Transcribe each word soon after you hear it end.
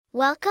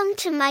Welcome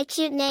to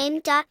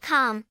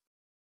mycutename.com.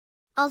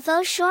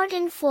 Although short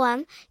in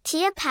form,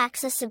 Tia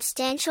packs a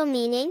substantial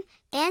meaning,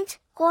 aunt,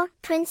 or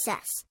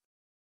princess.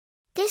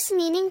 This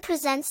meaning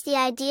presents the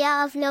idea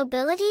of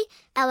nobility,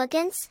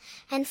 elegance,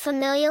 and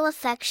familial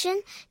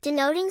affection,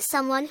 denoting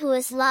someone who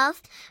is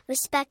loved,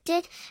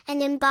 respected,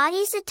 and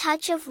embodies a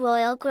touch of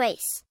royal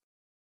grace.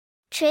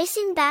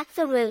 Tracing back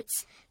the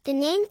roots, the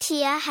name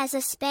Tia has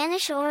a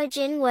Spanish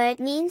origin where it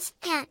means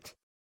aunt.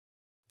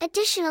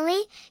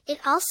 Additionally, it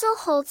also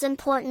holds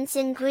importance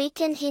in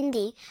Greek and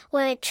Hindi,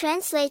 where it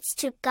translates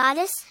to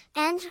goddess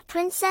and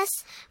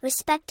princess,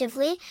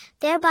 respectively,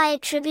 thereby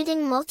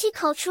attributing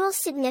multicultural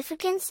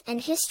significance and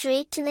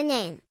history to the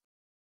name.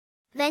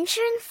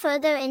 Venturing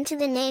further into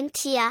the name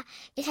Tia,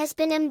 it has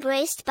been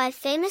embraced by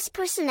famous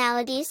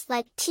personalities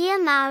like Tia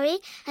Mowry,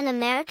 an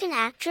American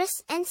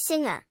actress and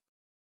singer.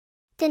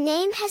 The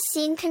name has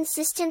seen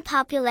consistent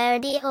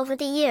popularity over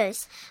the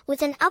years,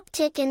 with an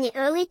uptick in the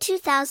early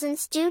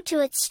 2000s due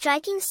to its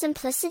striking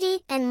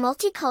simplicity and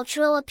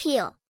multicultural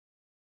appeal.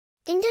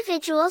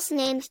 Individuals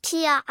named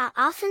Tia are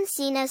often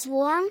seen as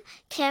warm,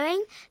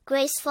 caring,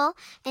 graceful,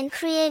 and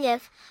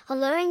creative,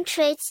 alluring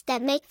traits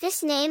that make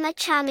this name a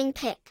charming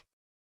pick.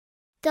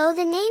 Though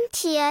the name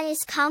Tia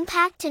is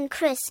compact and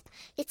crisp,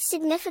 its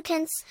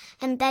significance,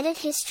 embedded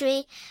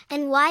history,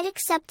 and wide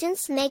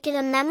acceptance make it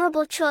a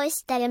memorable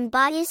choice that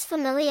embodies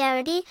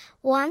familiarity,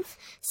 warmth,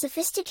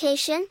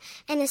 sophistication,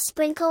 and a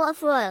sprinkle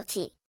of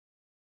royalty.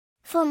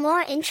 For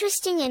more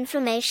interesting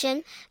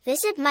information,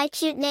 visit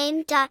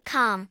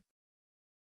mycutename.com.